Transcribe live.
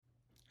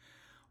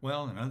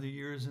Well, another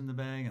year is in the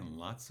bag and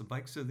lots of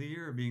bikes of the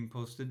year are being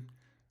posted.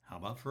 How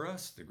about for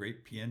us, the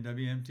great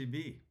PNW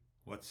MTB?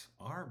 What's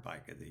our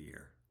bike of the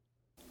year?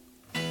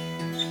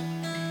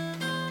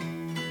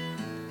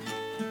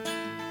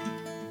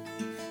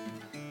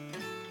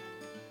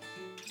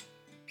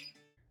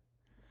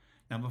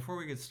 Now, before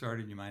we get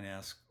started, you might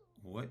ask,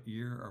 what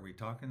year are we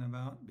talking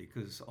about?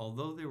 Because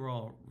although they were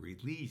all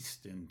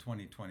released in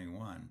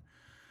 2021,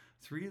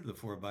 three of the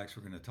four bikes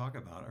we're going to talk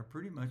about are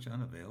pretty much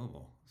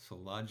unavailable. So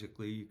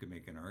logically, you can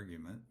make an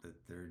argument that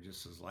they're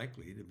just as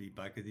likely to be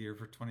bike of the year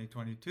for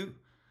 2022.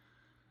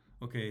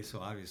 Okay, so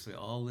obviously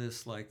all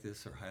lists like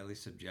this are highly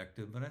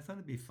subjective, but I thought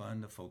it'd be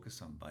fun to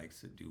focus on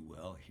bikes that do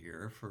well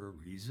here for a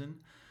reason.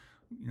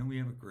 We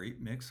have a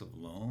great mix of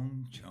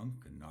loam, junk,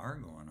 and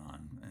gnar going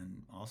on,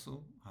 and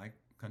also high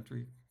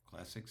country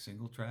classic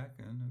single track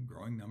and a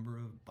growing number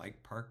of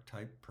bike park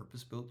type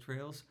purpose built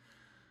trails.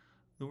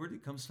 The word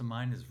that comes to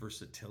mind is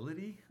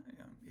versatility.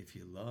 If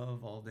you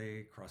love all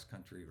day cross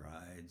country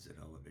rides at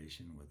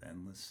elevation with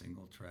endless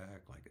single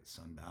track, like at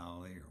Sun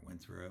Valley or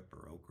Winthrop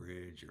or Oak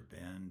Ridge or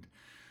Bend,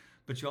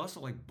 but you also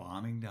like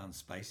bombing down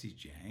spicy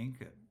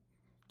jank at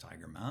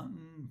Tiger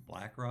Mountain,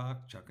 Black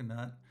Rock,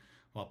 Chuckanut,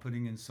 while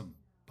putting in some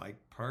bike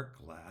park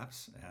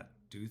laps at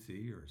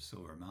Duthie or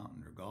Silver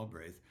Mountain or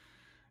Galbraith,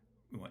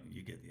 well,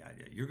 you get the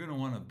idea. You're going to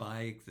want a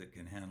bike that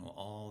can handle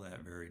all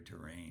that varied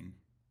terrain,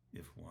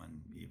 if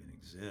one even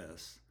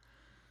exists.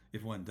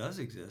 If one does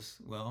exist,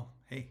 well,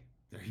 hey,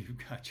 there you've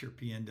got your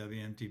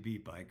PNW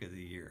MTB bike of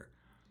the year.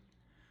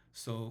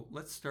 So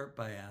let's start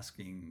by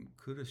asking,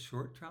 could a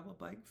short travel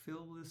bike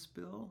fill this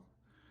bill?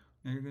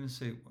 Now you're going to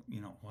say,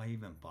 why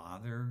even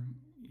bother?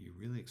 You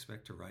really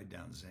expect to ride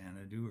down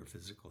Xanadu or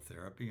physical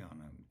therapy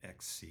on an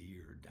XC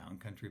or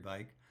downcountry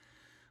bike?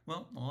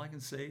 Well, all I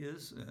can say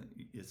is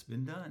it's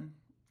been done.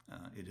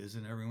 It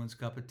isn't everyone's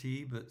cup of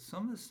tea, but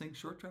some of us think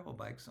short travel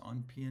bikes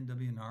on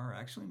PNW&R are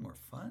actually more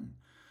fun.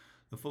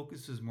 The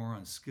focus is more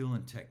on skill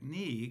and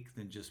technique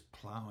than just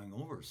plowing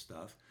over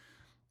stuff.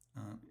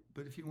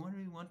 But if you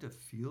really want to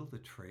feel the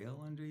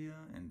trail under you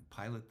and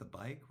pilot the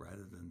bike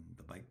rather than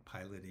the bike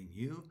piloting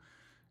you,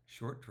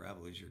 short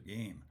travel is your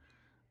game.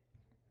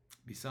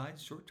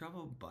 Besides, short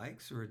travel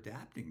bikes are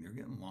adapting. They're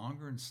getting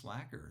longer and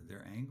slacker.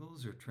 Their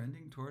angles are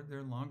trending toward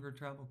their longer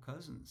travel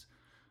cousins.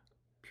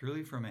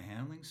 Purely from a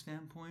handling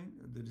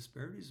standpoint, the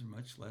disparities are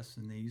much less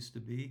than they used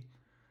to be.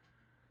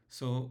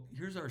 So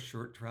here's our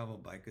short travel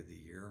bike of the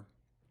year,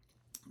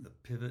 the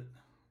Pivot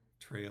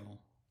Trail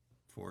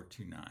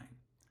 429.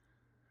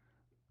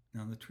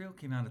 Now, the trail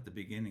came out at the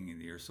beginning of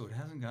the year, so it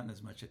hasn't gotten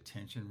as much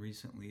attention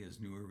recently as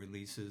newer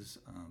releases,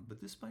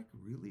 but this bike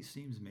really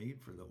seems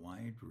made for the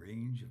wide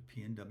range of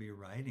PNW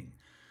riding.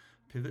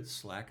 Pivots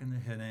slacken the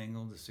head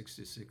angle to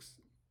 66.5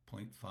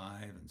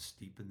 and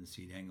steepen the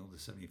seat angle to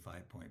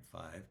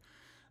 75.5.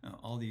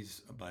 All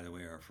these, by the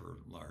way, are for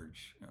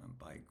large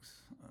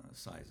bikes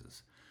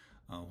sizes.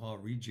 While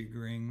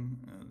rejiggering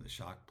the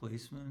shock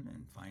placement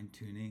and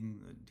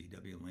fine-tuning the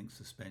DW Link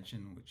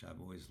suspension, which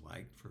I've always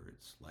liked for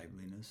its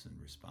liveliness and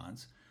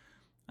response.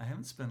 I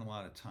haven't spent a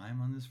lot of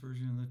time on this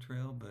version of the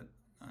trail, but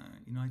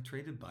I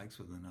traded bikes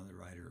with another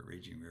rider at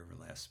Raging River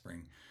last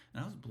spring,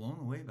 and I was blown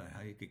away by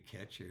how you could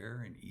catch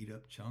air and eat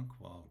up chunk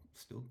while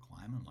still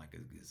climbing like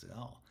a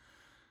gazelle.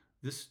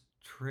 This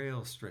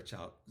trail stretches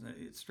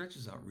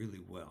out really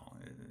well.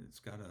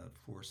 It's got a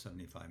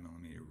 475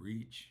 millimeter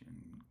reach,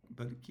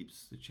 but it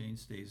keeps the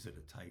chainstays at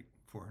a tight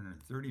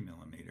 430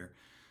 millimeter.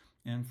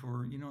 And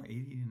for 80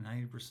 to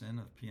 90%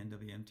 of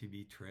PNW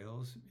MTB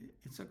trails,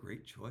 it's a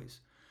great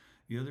choice.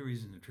 The other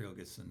reason the trail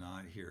gets the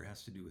nod here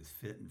has to do with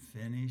fit and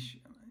finish.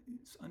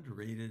 It's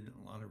underrated.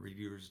 A lot of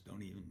reviewers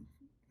don't even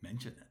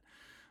mention it.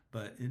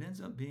 But it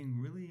ends up being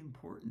really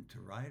important to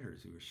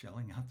riders who are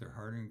shelling out their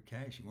hard-earned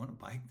cash. You want a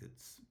bike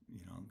that's,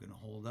 going to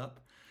hold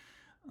up.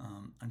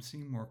 I'm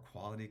seeing more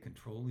quality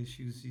control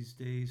issues these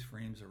days.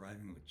 Frames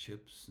arriving with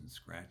chips and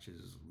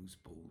scratches, loose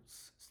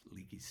bolts,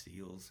 leaky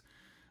seals.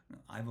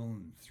 I've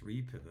owned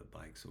 3 Pivot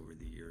bikes over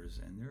the years,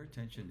 and their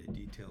attention to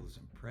detail is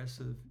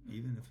impressive,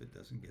 even if it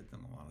doesn't get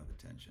them a lot of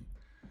attention.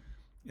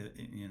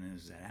 And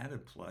as an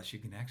added plus, you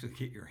can actually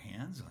get your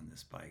hands on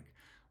this bike.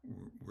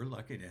 We're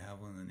lucky to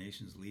have one of the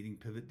nation's leading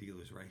Pivot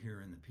dealers right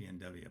here in the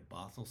PNW,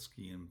 Bothell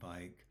Ski and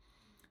Bike.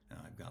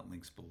 I've got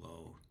links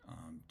below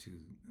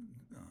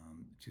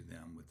to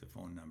them with the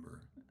phone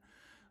number.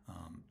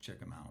 Check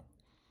them out.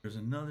 There's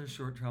another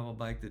short travel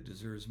bike that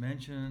deserves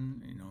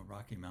mention.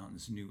 Rocky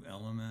Mountain's new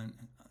Element.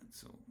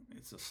 So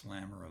it's a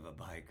slammer of a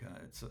bike.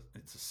 It's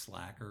a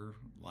slacker,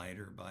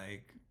 lighter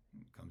bike.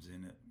 It comes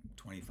in at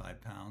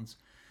 25 pounds.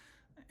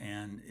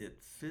 And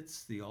it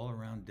fits the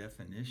all-around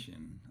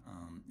definition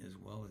as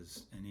well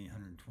as any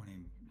 120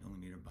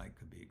 millimeter bike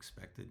could be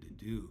expected to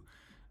do.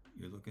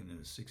 You're looking at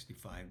a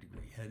 65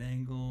 degree head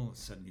angle, a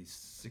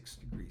 76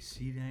 degree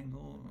seat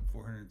angle, a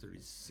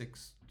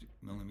 436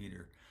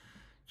 millimeter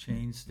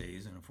chain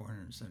stays, and a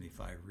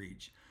 475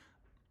 reach.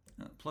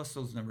 Plus,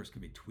 those numbers can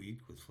be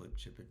tweaked with flip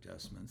chip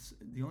adjustments.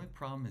 The only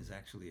problem is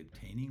actually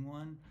obtaining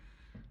one.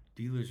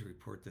 Dealers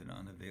report that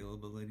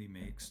unavailability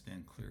may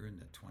extend clear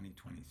into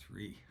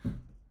 2023.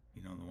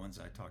 You know, the ones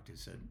I talked to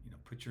said, you know,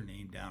 put your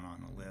name down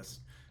on the list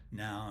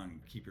now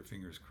and keep your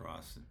fingers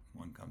crossed that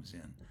one comes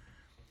in.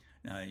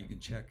 Now, you can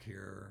check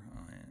here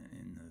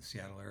in the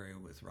Seattle area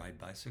with Ride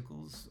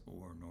Bicycles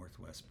or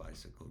Northwest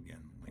Bicycle.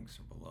 Again, links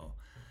are below.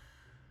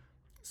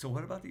 So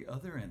what about the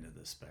other end of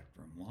the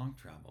spectrum, long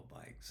travel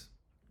bikes?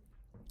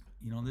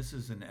 You know, this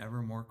is an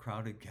ever more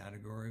crowded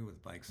category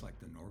with bikes like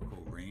the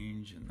Norco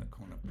Range and the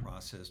Kona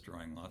Process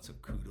drawing lots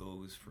of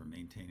kudos for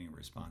maintaining a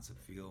responsive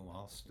feel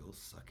while still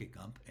sucking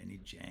up any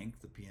jank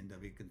the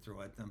PNW can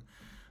throw at them.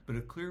 But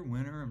a clear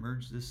winner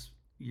emerged this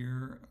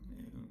year,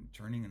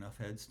 turning enough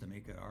heads to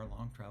make it our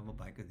long travel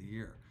bike of the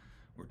year.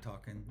 We're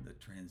talking the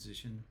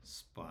Transition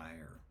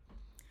Spire.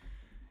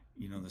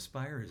 You know, the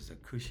Spire is a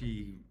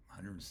cushy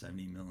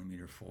 170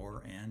 millimeter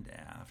fore and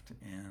aft,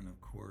 and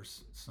of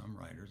course some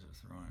riders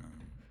are throwing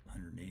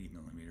 180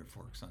 millimeter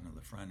forks onto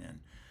the front end.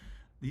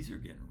 These are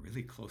getting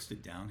really close to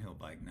downhill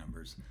bike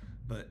numbers,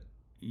 but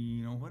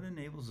you know what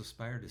enables the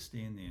Spire to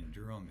stay in the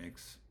enduro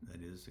mix,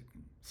 that is, it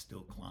can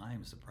still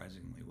climb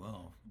surprisingly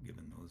well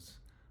given those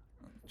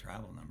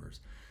travel numbers,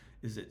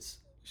 is its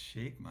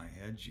shake my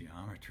head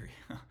geometry.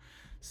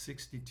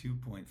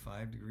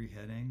 62.5 degree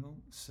head angle,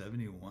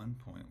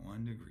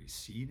 71.1 degree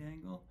seat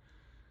angle.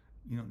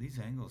 You know, these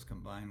angles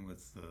combined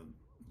with the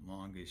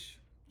longish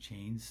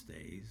chain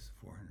stays,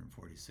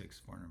 446,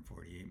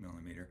 448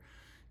 millimeter,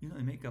 you know,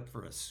 they make up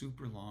for a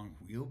super long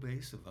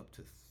wheelbase of up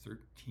to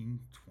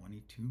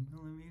 1322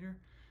 millimeter.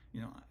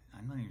 You know,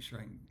 I'm not even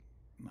sure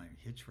my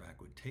hitch rack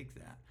would take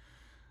that.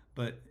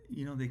 But,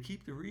 you know, they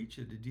keep the reach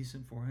at a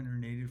decent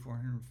 480 to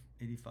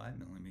 485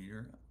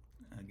 millimeter.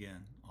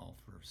 Again, all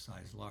for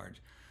size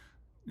large.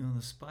 You know,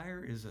 the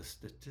Spire is a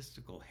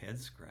statistical head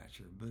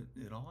scratcher, but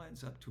it all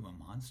adds up to a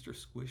monster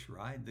squish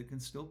ride that can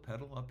still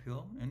pedal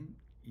uphill, and,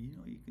 you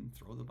know, you can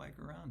throw the bike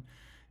around.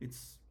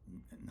 It's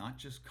not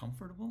just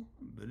comfortable,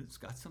 but it's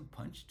got some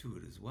punch to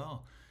it as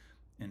well.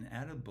 An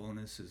added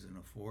bonus is an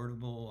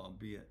affordable,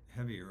 albeit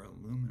heavier,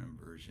 aluminum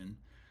version,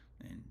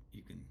 and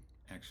you can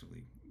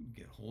actually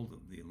get hold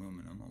of the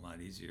aluminum a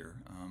lot easier.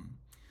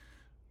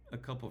 A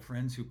couple of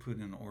friends who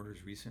put in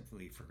orders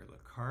recently for the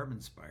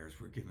Carbon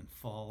Spires were given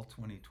fall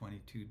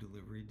 2022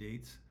 delivery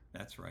dates.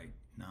 That's right,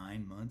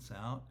 9 months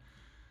out.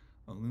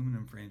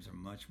 Aluminum frames are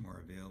much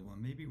more available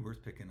and maybe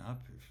worth picking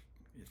up,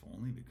 if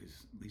only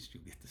because at least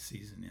you'll get the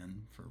season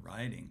in for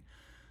riding.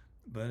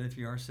 But if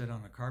you are set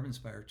on a Carbon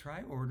Spire,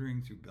 try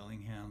ordering through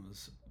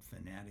Bellingham's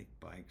Fanatic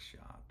Bike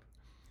Shop.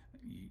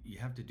 You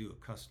have to do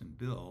a custom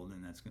build,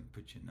 and that's going to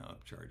put you in the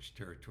upcharge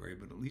territory,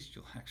 but at least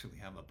you'll actually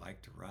have a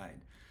bike to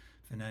ride.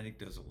 Fanatic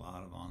does a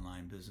lot of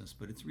online business,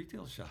 but its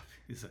retail shop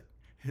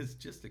is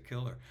just a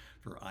killer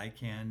for eye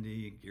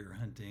candy, gear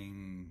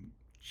hunting,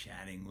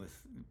 chatting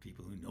with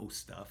people who know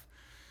stuff.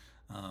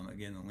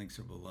 Again, the links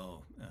are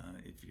below.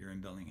 If you're in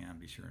Bellingham,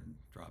 be sure and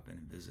drop in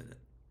and visit it.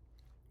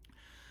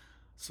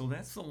 So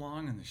that's the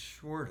long and the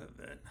short of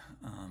it.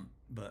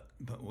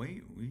 But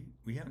wait,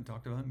 we haven't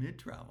talked about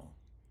mid-travel,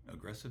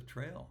 aggressive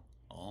trail,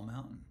 all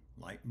mountain,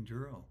 light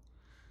enduro.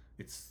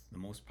 It's the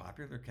most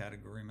popular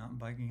category mountain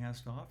biking has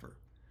to offer.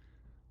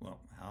 Well,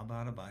 how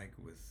about a bike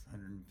with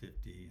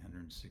 150,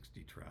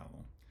 160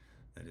 travel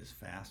that is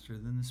faster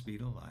than the speed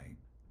of light,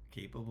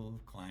 capable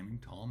of climbing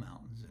tall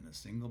mountains in a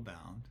single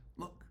bound?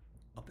 Look,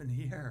 up in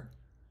the air.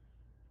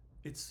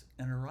 It's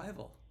an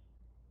Arrival.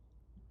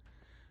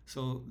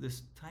 So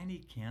this tiny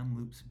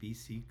Kamloops,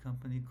 BC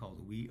company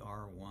called We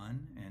Are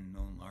One, and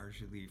known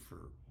largely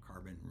for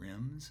carbon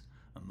rims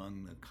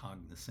among the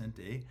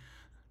cognoscente,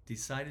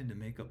 decided to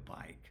make a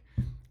bike,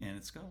 and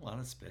it's got a lot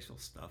of special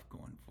stuff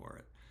going for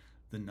it.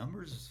 The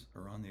numbers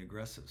are on the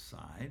aggressive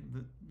side,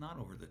 but not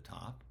over the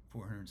top.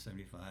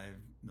 475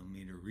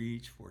 millimeter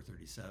reach,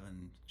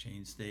 437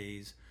 chain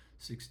stays,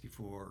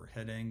 64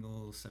 head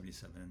angle,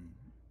 77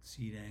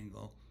 seat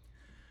angle.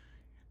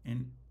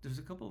 And there's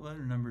a couple of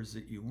other numbers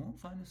that you won't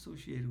find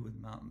associated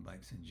with mountain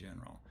bikes in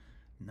general.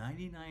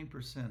 99%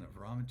 of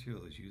raw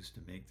materials used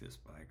to make this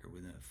bike are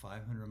within a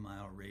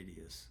 500-mile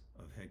radius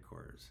of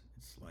headquarters.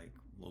 It's like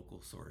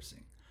local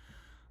sourcing.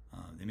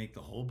 They make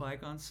the whole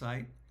bike on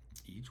site.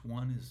 Each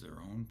one is their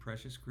own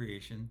precious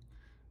creation.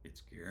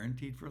 It's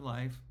guaranteed for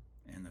life,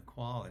 and the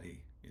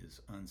quality is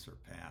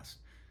unsurpassed.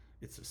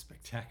 It's a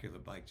spectacular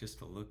bike just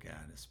to look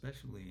at,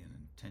 especially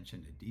in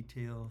attention to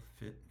detail,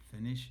 fit,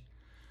 finish.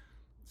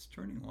 It's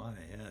turning a lot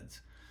of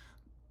heads.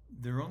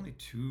 There are only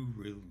 2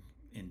 real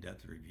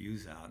in-depth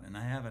reviews out, and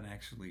I haven't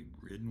actually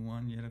ridden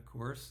one yet, of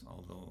course,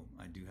 although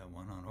I do have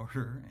one on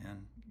order,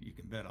 and you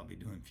can bet I'll be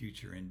doing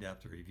future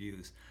in-depth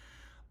reviews.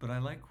 But I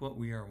like what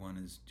We Are One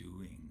is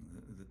doing.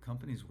 The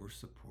companies we're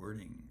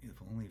supporting, if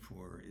only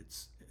for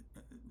its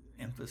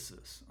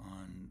emphasis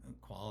on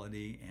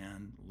quality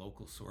and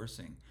local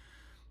sourcing.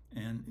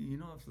 And, you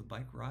know, if the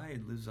bike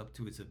ride lives up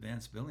to its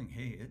advanced billing,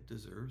 hey, it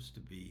deserves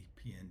to be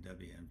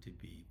PNW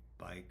MTB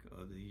Bike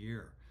of the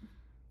Year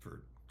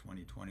for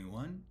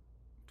 2021,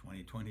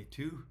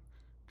 2022.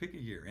 Pick a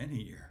year,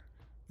 any year.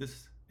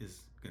 This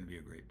is going to be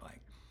a great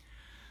bike.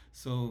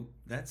 So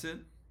that's it.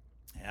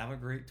 Have a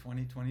great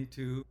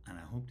 2022, and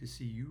I hope to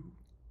see you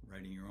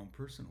riding your own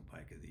personal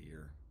bike of the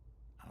year.